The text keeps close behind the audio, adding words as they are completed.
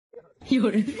有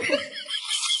人。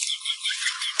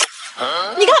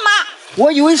你干嘛？我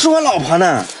以为是我老婆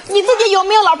呢。你自己有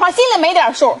没有老婆，心里没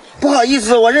点数？不好意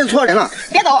思，我认错人了。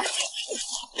别走，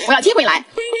我要接回来。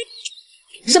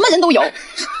什么人都有，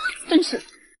真是。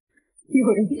有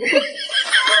人。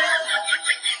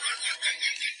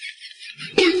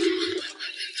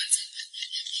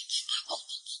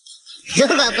如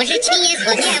果不是亲眼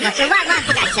所见，我是万万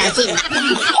不敢相信的。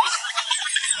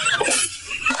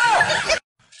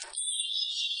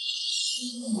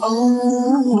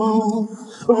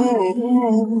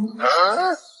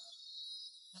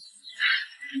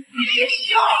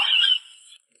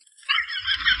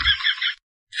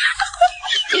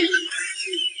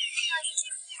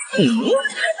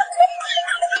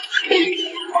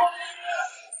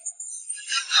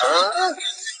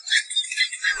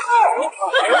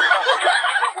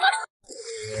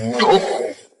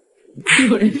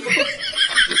有人。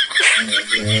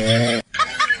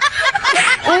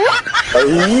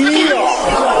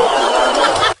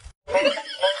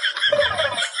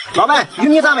老板，鱼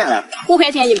米咋卖了5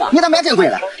块钱一个。你咋卖真贵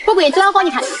了？不贵，质量好，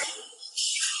你看。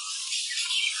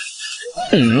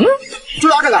就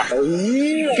要这个。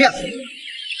别。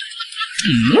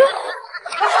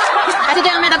还是这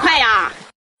样卖的快呀。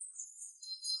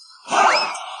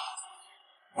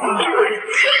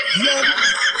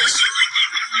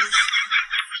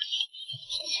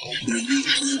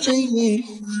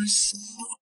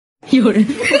有人。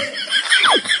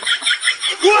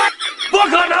不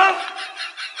可能，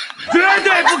绝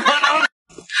对不可能。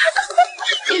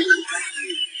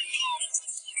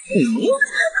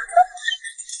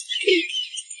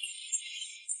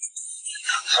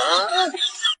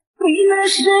为了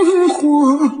生活，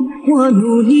我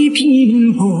努力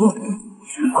拼搏，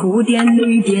苦点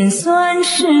累点算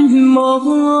什么？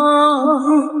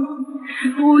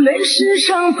无论世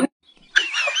上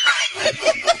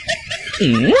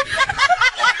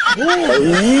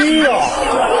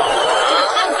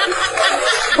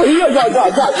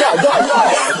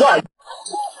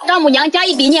丈母娘加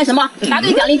一笔念什么？答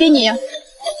对奖励给你。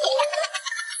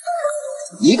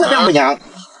一个丈母娘。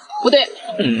不对。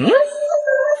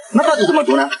那到底怎么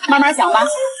读呢？慢慢想吧。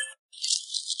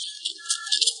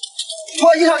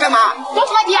脱衣裳干嘛？着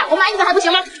什么急啊？我满意的还不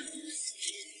行吗？给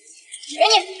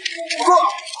你。不够。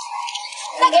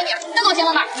再给你，这都行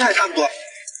了吧？这还差不多。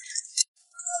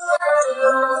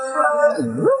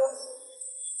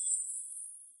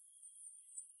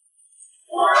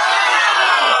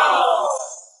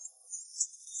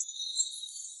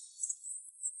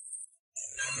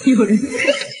有人。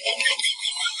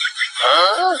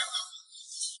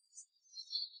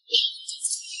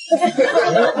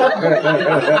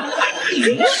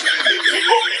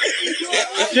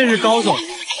真是高手。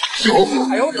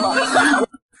还有什么？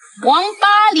王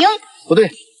八零。不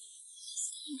对。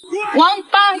王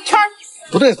八圈。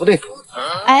不对不对。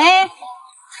哎，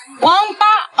王八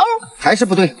欧。还是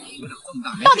不对。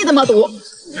到底怎么读？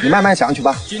你慢慢想去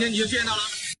吧。今天你就见到了。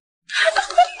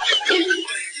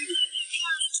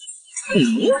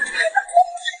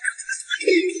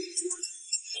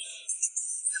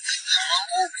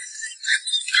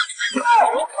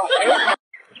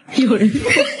有人。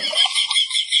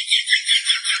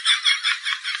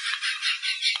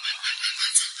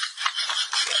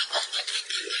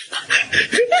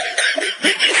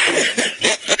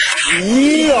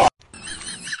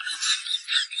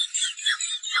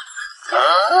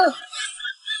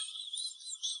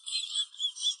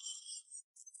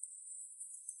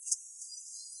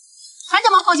还这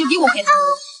么好就给我开车？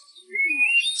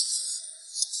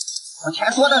我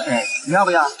钱说的很，你要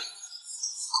不要？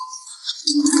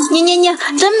你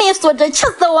真没素质，气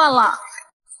死我了！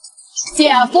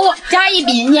姐夫加一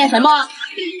笔念什么？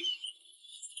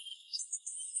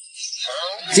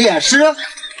解释。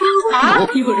啊？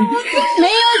有人没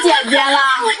有姐姐了。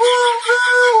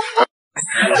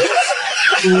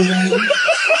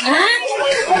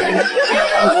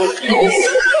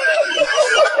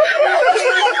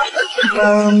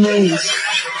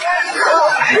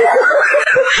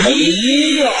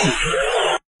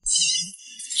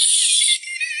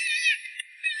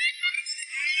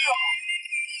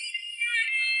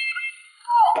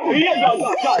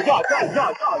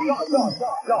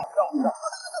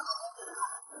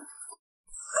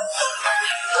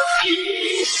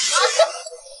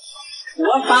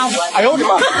我把我哎呦我的妈！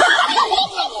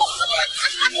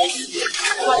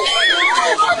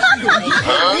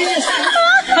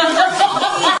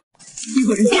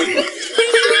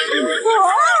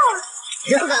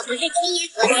如果不是亲眼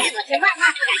所见，我是万万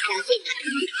不敢相信的。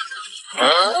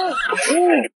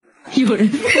有人。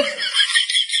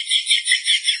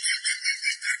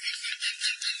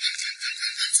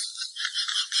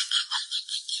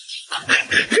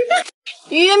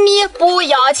玉米不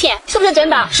要钱，是不是真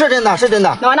的？是真的，是真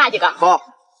的。那我拿几个？好，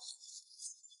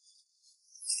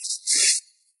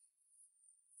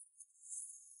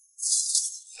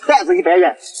袋子100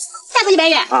元。袋子100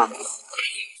元啊，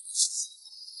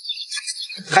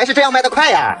还是这样卖的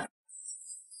快呀。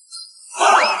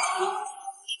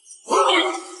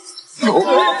如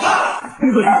何不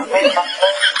是亲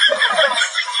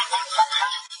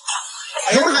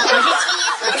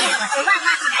眼所见，我是万万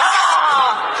不敢相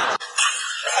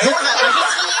信。如何不是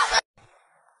亲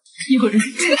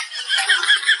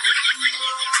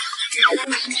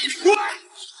眼所有人。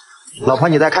老婆，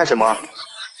你在看什么？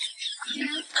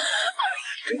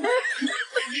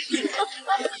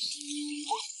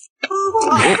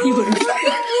有人。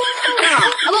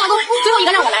老公，最后一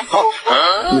个让我来。好，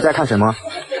你在看什么？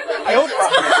哎呦！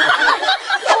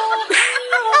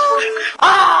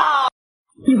啊！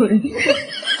有人。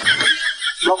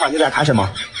老婆，你在看什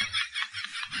么？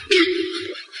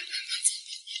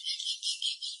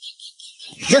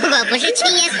如果不是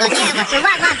亲眼所见，我是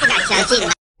万万不敢相信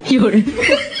的。有人。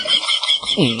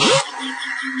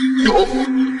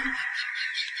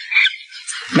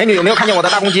美女，有没有看见我的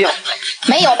大公鸡？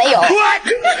没有，没有。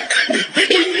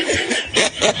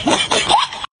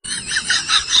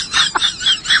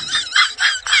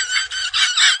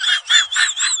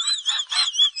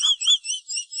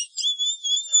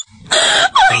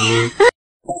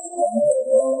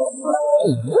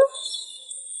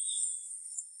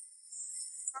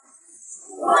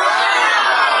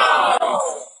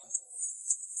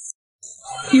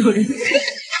有人。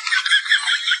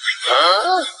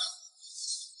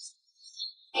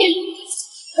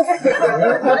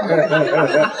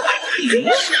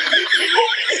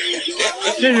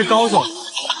真是高手。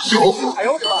哎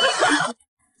呦！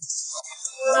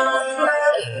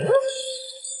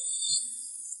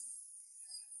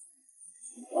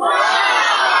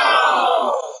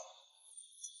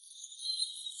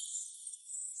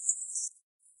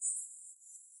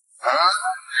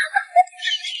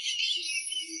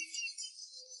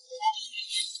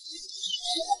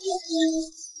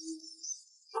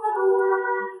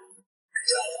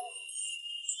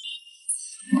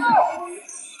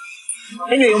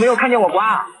美女，有没有看见我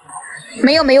刮？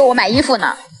没有，没有，我买衣服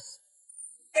呢。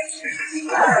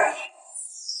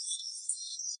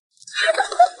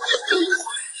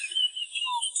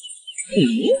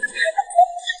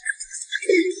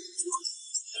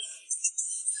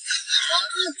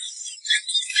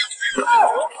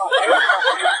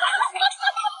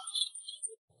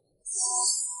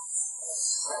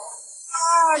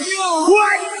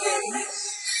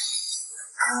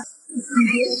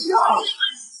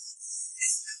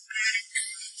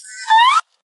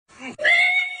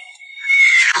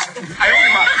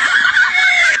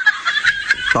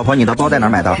老婆，你的包在哪儿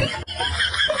买的？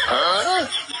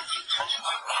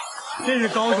真是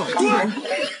高手。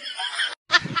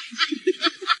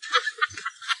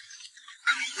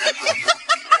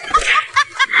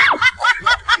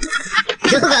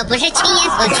如果不是亲眼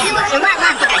所见，我是万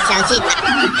万不敢相信的。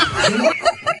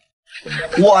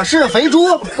我是肥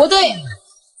猪，不对，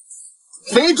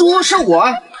肥猪是我，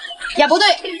也不对，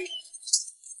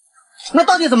那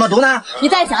到底怎么读呢？你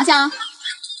再想想。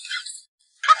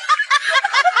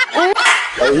哎呀！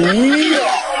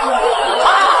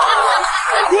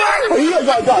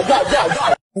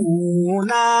无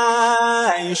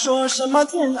奈说什么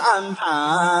天安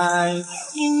排，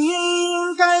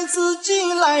应该自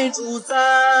己来主宰。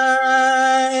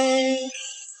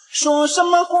说什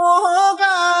么活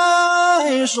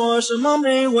该，说什么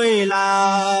没未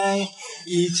来，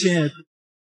一切。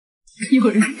有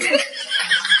人。